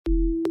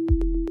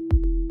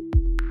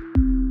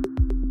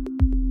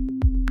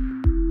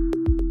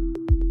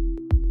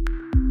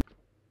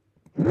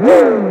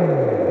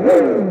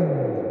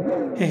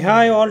Hey,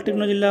 hi all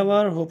technology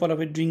lover. Hope all of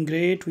it doing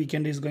great.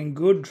 Weekend is going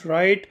good,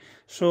 right?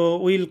 So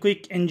we'll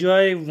quick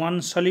enjoy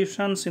one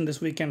solutions in this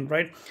weekend,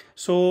 right?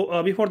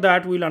 So before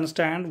that, we'll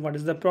understand what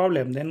is the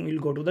problem. Then we'll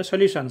go to the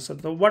solutions. So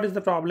what is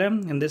the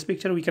problem? In this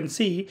picture, we can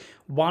see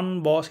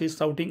one boss is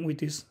shouting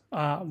with his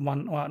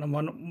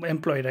one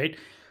employee, right?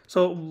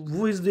 So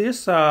who is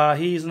this?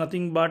 He is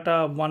nothing but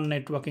one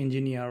network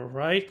engineer,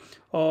 right?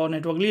 Or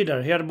network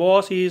leader. Here,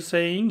 boss is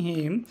saying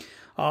him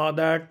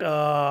that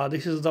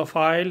this is the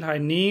file I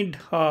need,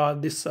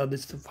 this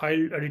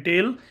file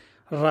detail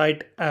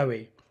right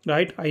away,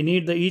 right? I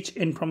need the each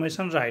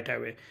information right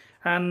away.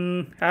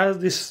 And as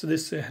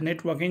this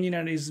network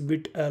engineer is a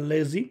bit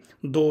lazy,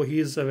 though he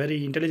is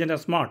very intelligent and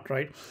smart,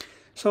 right?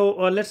 So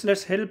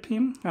let's help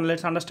him and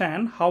let's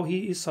understand how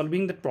he is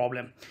solving that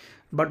problem.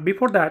 But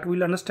before that,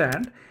 we'll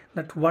understand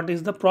that what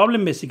is the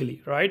problem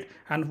basically, right?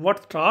 And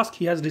what task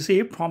he has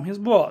received from his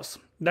boss.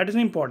 That is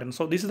important.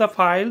 So this is the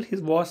file his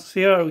boss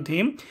shared with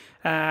him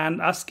and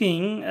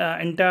asking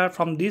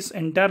from this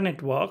entire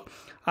network,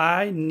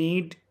 I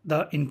need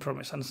the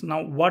information.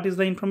 Now, what is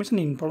the information?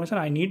 Information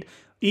I need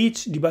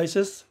each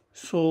device's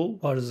show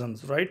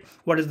versions, right?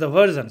 What is the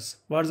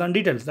version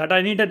details that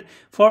I needed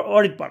for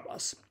audit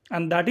purpose,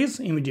 and that is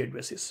immediate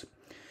basis.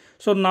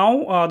 So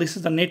now this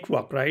is the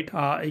network, right?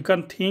 You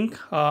can think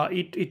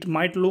it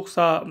might look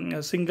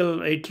a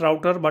single 8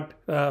 router, but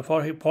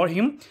for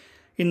him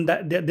in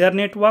their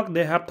network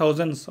they have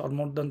thousands or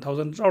more than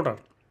thousands router,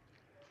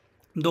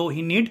 though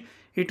he need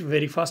it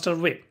very faster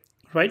way,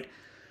 right?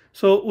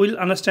 So we'll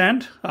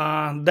understand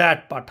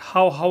that part,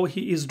 how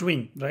he is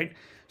doing, right?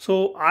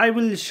 So I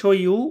will show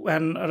you,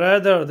 and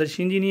rather the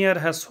engineer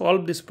has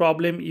solved this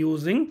problem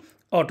using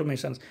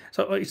automations.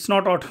 So it's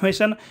not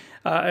automation,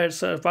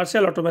 it's a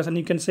partial automation,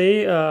 you can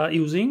say,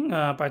 using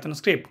Python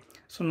script.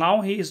 So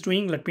now he is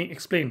doing, let me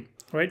explain,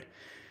 right?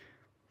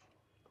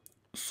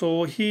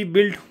 So he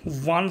built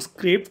one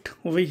script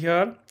over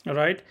here,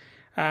 right?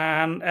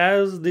 And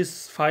as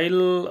this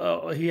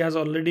file he has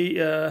already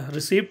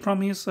received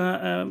from his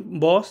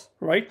boss,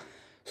 right?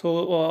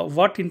 So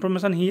what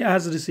information he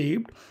has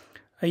received?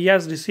 He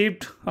has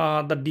received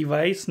the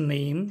device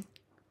name,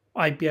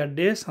 IP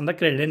address, and the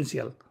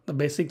credential, the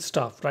basic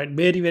stuff, right?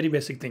 Very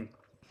basic thing.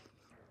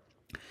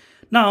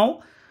 Now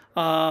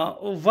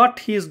what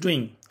he is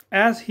doing,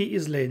 as he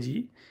is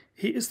lazy,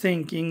 he is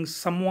thinking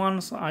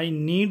I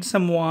need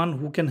someone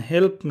who can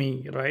help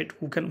me, right?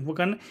 Who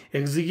can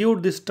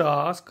execute this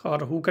task, or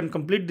who can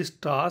complete this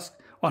task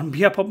on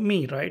behalf of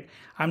me, right?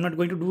 I'm not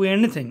going to do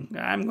anything.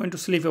 I'm going to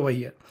sleep over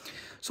here.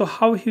 So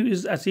how he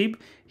is achieve?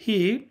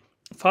 He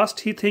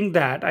think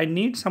that I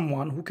need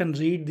someone who can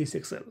read this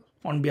Excel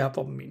on behalf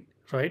of me,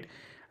 right?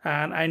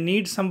 And I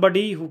need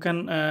somebody who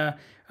can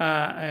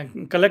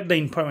collect the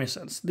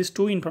informations. These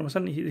two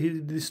information,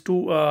 these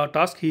two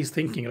tasks he is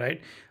thinking, right?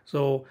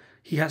 So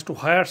he has to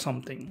hire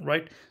something,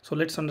 right? So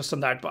let's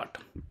understand that part.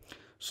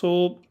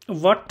 So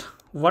what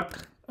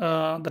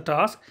the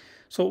task?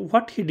 So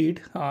what he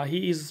did,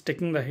 he is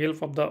taking the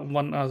help of the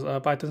one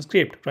Python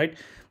script, right?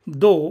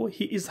 Though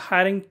he is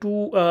hiring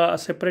two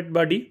separate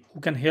buddy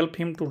who can help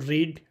him to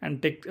read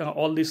and take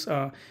all this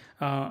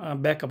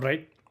backup,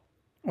 right?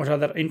 Or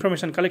rather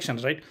information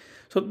collections, right?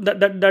 So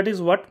that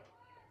is what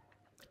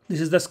this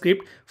is the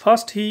script.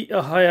 First he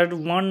hired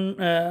one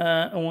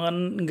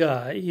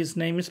guy, his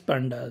name is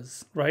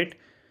Pandas, right?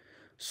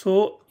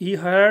 So he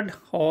hired,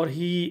 or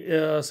he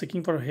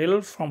seeking for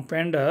help from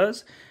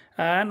Pandas,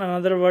 and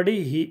another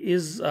buddy he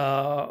is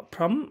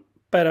from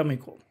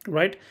Paramiko,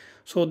 right?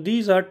 So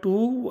these are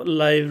two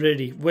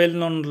library,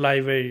 well-known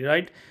library,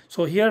 right?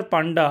 So here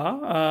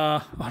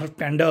Panda or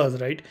Pandas,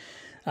 right?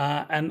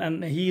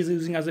 And he is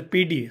using as a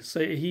PD,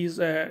 so he is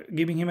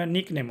giving him a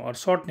nickname or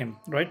short name,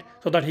 right?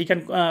 So that he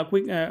can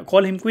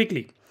call him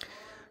quickly.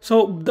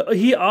 So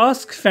he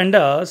asks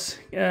Pandas,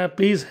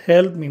 please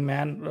help me,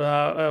 man,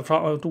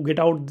 to get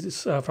out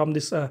this from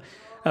this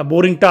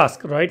boring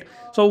task, right?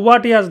 So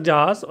what he has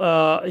does,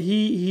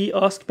 he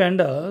asked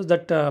Pandas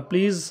that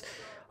please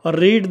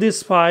read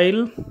this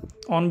file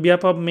on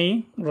behalf of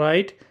me,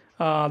 right?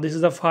 This is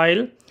the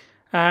file.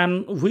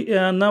 And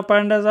now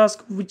Pandas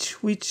ask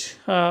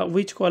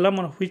which column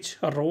or which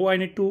row I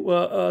need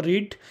to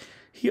read.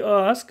 He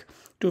asked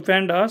to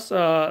Pandas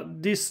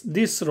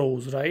this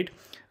rows, right?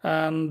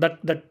 And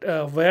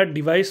that where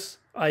device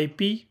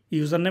IP,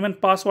 username,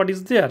 and password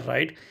is there,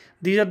 right?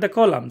 These are the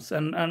columns,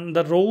 and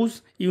the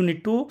rows you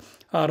need to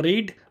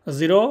read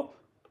 0,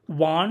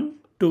 1,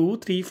 2,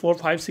 3, 4,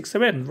 5, 6,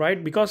 7,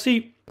 right? Because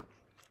see,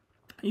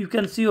 you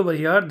can see over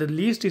here the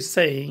list is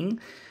saying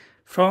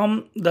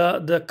from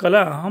the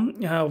column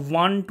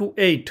 1 to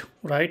 8,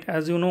 right?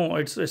 As you know,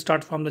 it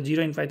starts from the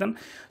 0 in Python.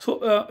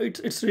 So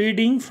it's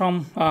reading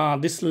from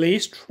this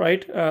list,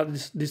 right?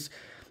 This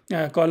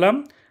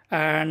column,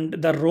 and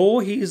the row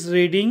he is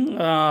reading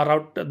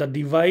route the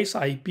device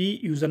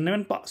IP, username,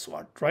 and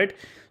password, right?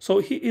 So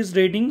he is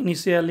reading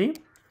initially,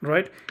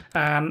 right?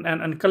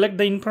 And collect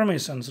the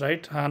informations,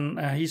 right? And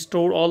he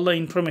stored all the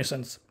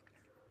informations.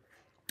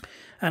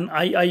 And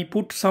I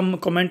put some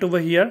comment over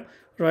here,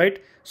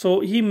 right?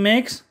 So he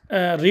makes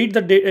read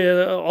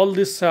the all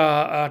this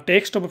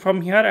text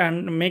from here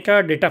and make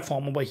a data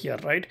form over here,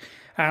 right?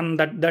 And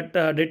that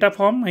data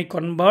form I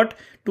convert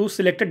to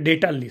selected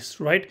data list,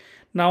 right?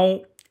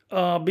 Now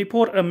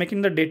before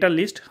making the data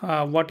list,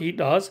 what he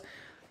does,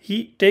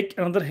 he take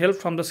another help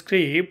from the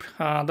script,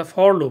 the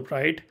for loop,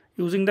 right?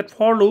 Using that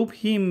for loop,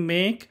 he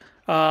make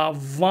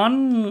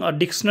one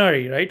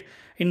dictionary, right?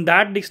 In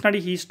that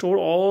dictionary, he store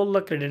all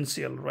the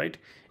credential, right?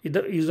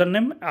 The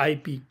username,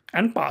 IP,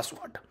 and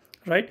password,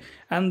 right?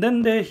 And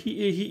then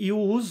he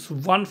use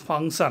one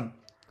function,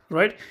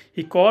 right?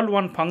 He called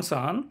one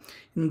function.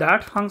 In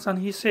that function,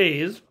 he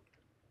says,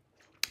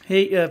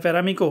 hey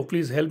Ferramico,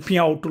 please help me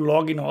out to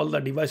log in all the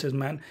devices,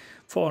 man,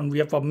 for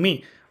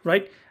me,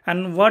 right?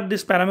 And what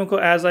this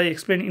Paramico, as I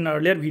explained in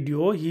earlier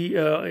video, he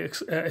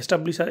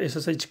established a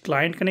SSH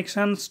client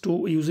connections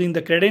to using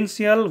the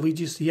credential which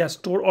is he has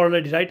stored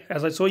already, right?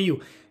 As I show you,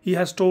 he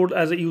has stored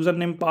as a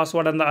username,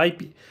 password, and the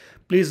IP.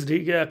 Please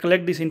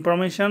collect these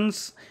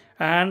informations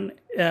and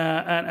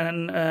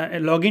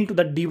log into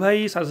the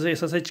device as a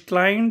SSH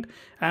client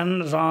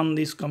and run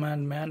this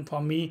command, man,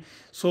 for me.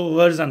 So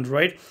version,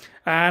 right?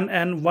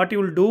 And what you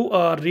will do,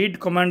 read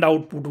command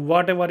output,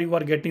 whatever you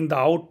are getting the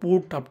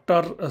output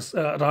after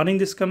running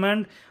this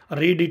command,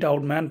 read it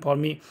out, man, for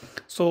me.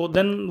 So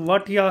then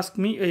what he asked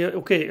me,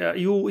 okay,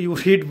 you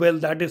read well,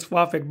 that is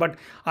perfect, but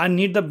I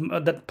need the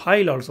that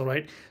file also,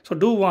 right? So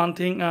do one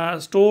thing,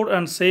 store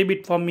and save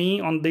it for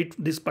me on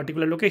this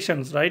particular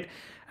locations, right?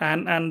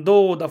 And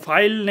though the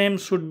file name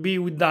should be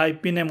with the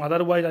IP name,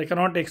 otherwise I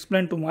cannot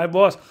explain to my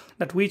boss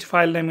that which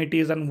file name it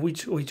is and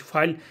which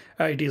file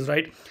it is,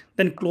 right?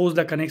 Then close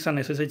the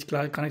connection, SSH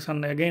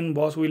connection. Again,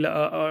 boss will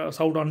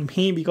shout on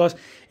me, because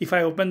if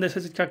I open the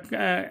SSH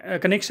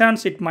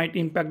connections, it might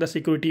impact the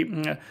security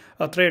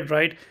thread,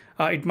 right?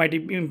 It might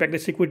impact the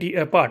security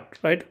part,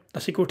 right?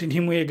 The security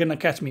team will gonna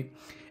catch me.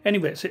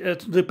 Anyway, so,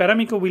 the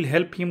Paramico will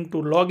help him to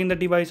log in the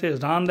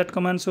devices, run that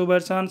command so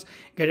versions,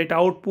 get it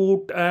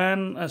output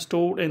and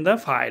stored in the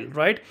file,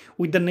 right?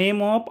 With the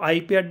name of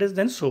IP address,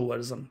 then show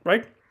version,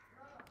 right?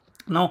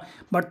 Now,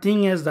 but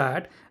thing is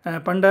that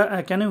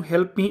Panda, can you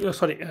help me?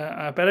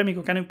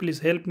 Paramico, can you please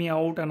help me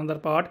out another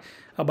part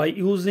by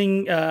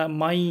using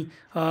my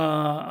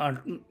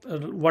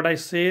what I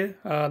say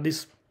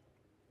this.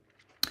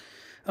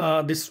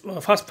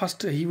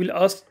 First he will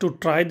ask to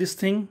try this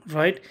thing,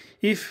 right?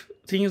 If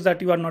things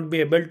that you are not be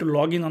able to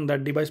log in on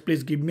that device,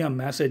 please give me a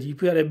message.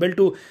 If you are able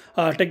to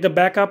take the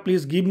backup,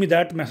 please give me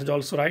that message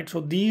also, right? So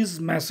these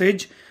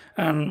message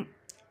and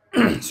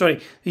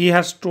sorry, he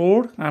has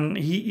stored, and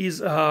he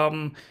is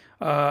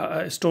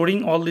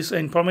storing all this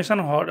information,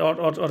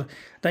 or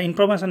the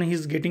information he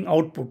is getting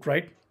output,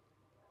 right?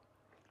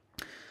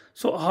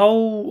 So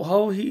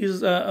how he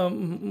is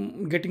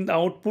getting the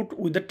output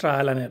with the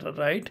trial and error,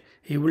 right?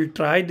 He will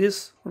try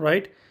this,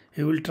 right?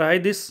 He will try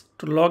this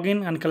to log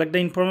in and collect the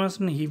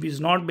information. He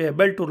is not be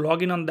able to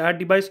log in on that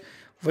device.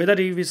 Whether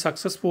he is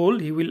successful,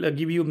 he will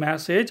give you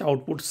message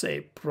output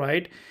safe,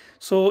 right?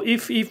 So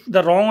if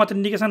the wrong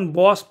authentication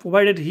boss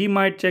provided, he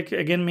might check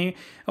again me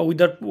with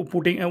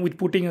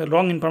putting the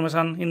wrong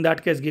information. In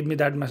that case, give me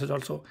that message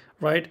also,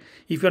 right?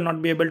 If you are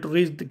not be able to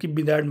reach, give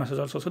me that message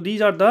also. So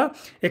these are the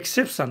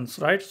exceptions,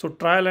 right? So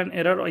trial and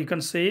error, or you can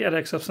say an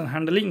exception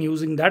handling,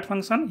 using that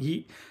function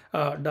he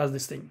does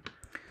this thing.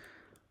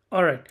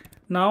 All right,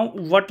 now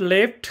what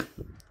left,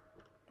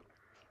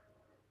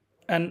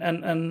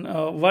 and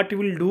what you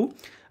will do,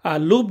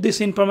 loop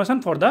this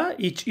information for the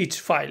each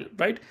file,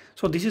 right?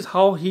 So this is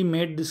how he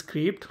made the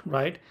script,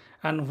 right?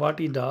 And what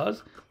he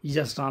does, he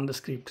just run the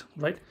script,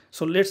 right?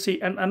 So let's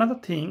see. And another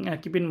thing,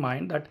 keep in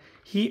mind that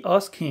he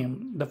asked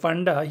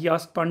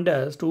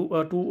pandas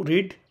to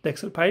read the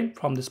Excel file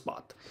from this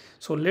path.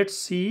 So let's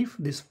see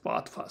this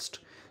path first.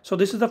 So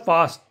this is the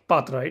fast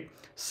path, right?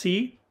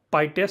 C,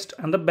 PyTest,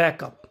 and the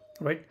backup,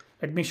 right?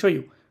 Let me show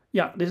you.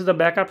 Yeah, this is the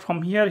backup.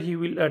 From here he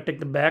will take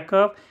the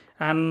backup,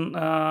 and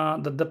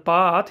the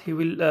path he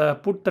will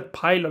put that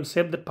file or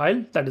save that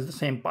file. That is the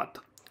same path,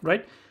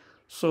 right?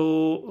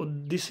 So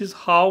this is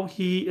how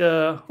he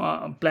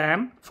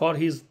plan for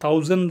his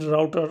 1000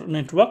 router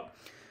network.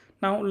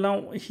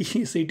 Now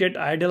he seated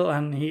idle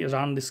and he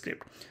run the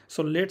script.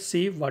 So let's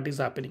see what is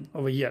happening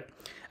over here.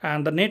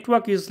 And the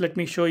network is, let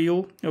me show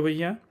you over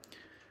here,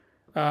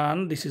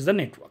 and this is the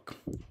network,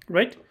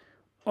 right?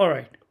 All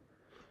right,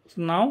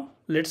 so now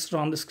let's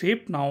run the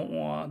script.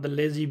 Now the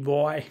lazy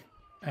boy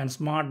and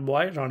smart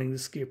boy running the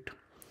script.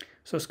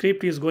 So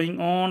script is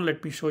going on.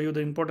 Let me show you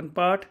the important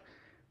part.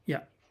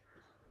 Yeah,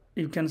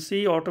 you can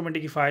see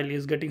automatic file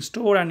is getting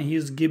stored, and he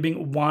is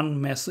giving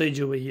one message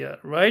over here,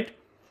 right?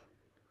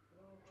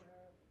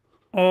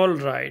 All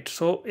right,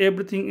 so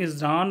everything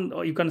is done.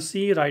 You can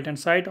see right hand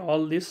side,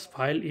 all this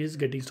file is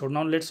getting stored.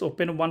 Now let's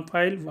open one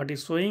file. What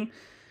is showing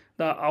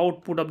the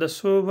output of the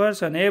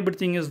servers, and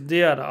everything is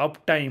there,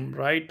 uptime,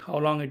 right? How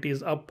long it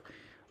is up,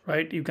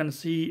 right? You can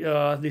see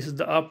this is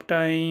the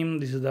uptime,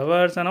 this is the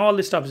hours, and all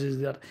this stuff is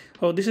there.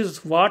 So this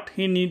is what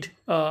he need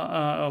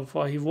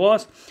for he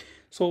was.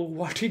 So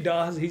what he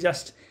does, he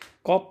just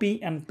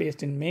copy and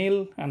paste in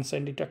mail and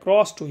send it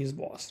across to his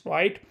boss,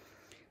 right?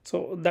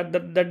 So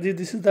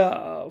this is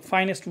the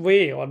finest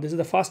way, or this is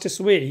the fastest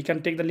way he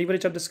can take the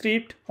leverage of the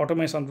script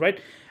automation, right?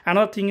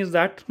 Another thing is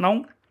that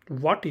now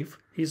what if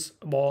his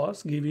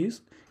boss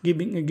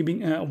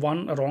giving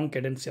one wrong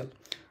credential?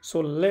 So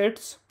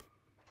let's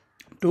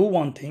do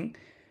one thing.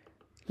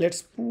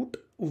 Let's put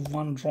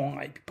one wrong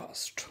IP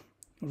passed,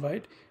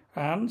 right?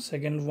 And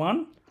second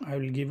one, I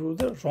will give you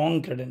the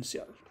wrong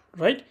credential,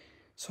 right?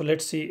 So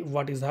let's see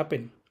what is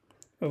happening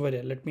over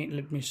here. Let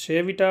me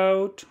save it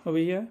out over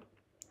here.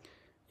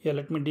 Yeah,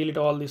 let me delete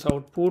all this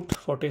output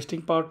for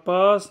testing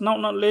purpose. Now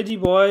lazy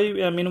boy,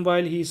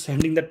 meanwhile he's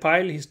sending that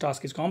file, his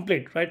task is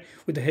complete, right?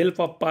 With the help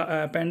of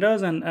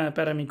pandas and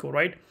paramiko,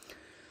 right?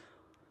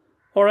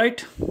 All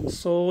right,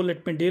 so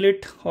let me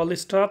delete all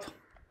this stuff.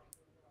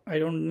 I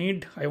don't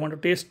need. I want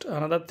to test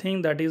another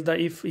thing, that is the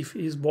if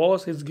his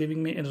boss is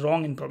giving me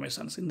wrong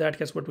information. In that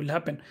case, what will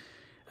happen?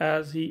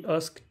 As he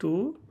asked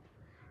to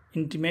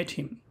intimate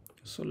him.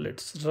 So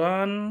let's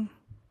run.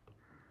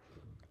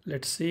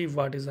 Let's see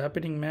what is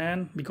happening,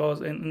 man,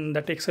 because in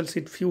that Excel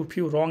sheet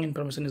few wrong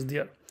information is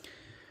there,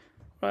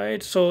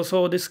 right? So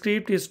the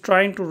script is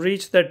trying to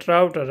reach that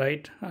router,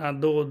 right?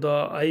 Though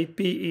the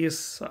IP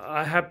is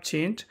I have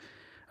changed,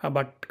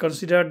 but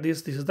consider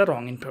this is the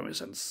wrong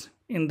informations.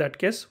 In that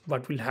case,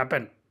 what will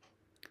happen,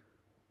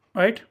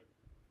 right?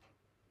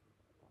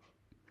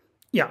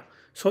 Yeah,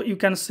 so you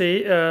can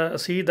say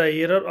see the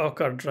error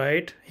occurred,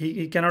 right?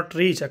 He cannot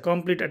reach a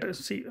complete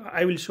see,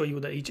 I will show you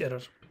the each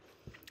error,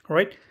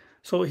 right?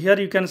 So here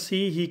you can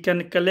see he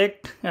can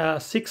collect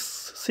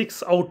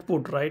six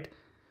output, right?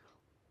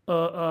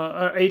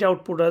 8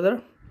 output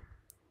rather.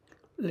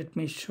 Let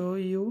me show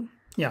you.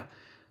 Yeah,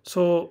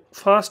 so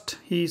first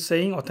he is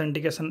saying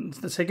authentication,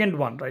 the second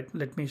one, right?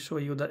 Let me show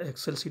you the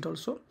Excel sheet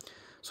also.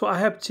 So I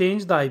have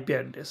changed the IP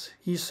address.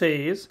 He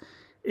says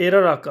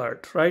error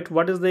occurred, right?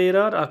 What is the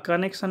error? A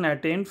connection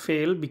attempt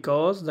failed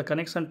because the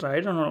connection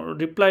tried and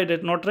reply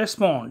did not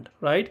respond,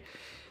 right?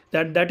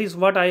 That is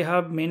what I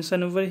have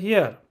mentioned over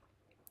here,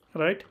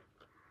 right?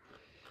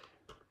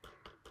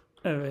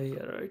 Over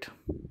here, right?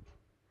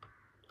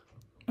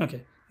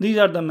 Okay, these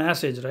are the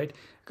message, right?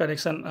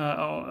 Connection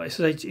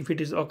if it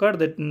is occurred,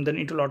 then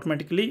it will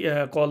automatically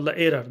call the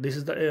error. This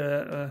is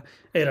the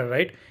error,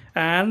 right?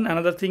 And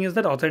another thing is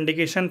that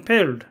authentication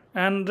failed,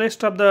 and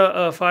rest of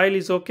the file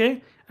is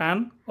okay,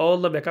 and all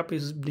the backup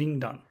is being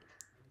done,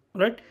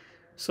 right?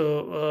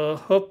 So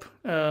hope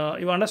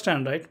you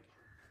understand, right?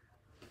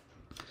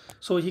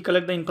 So he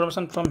collect the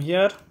information from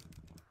here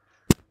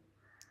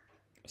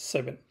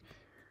 7,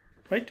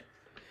 right?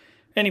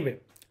 Anyway,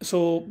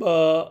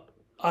 so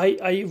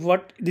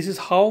this is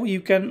how you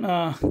can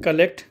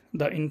collect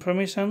the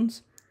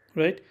informations,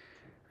 right?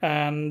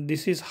 And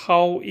this is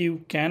how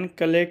you can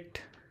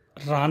collect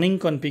running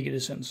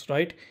configurations,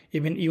 right?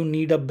 Even you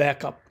need a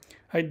backup,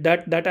 right?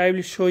 That I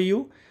will show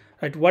you,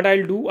 right? What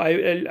I'll do,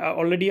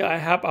 already I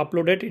have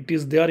uploaded, it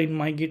is there in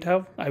my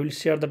GitHub. I will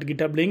share that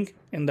GitHub link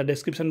in the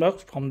description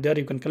box. From there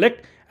you can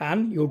collect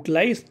and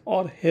utilize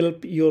or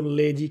help your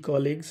lazy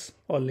colleagues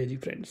or lazy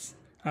friends.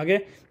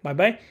 Okay, bye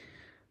bye,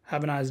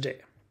 have a nice day.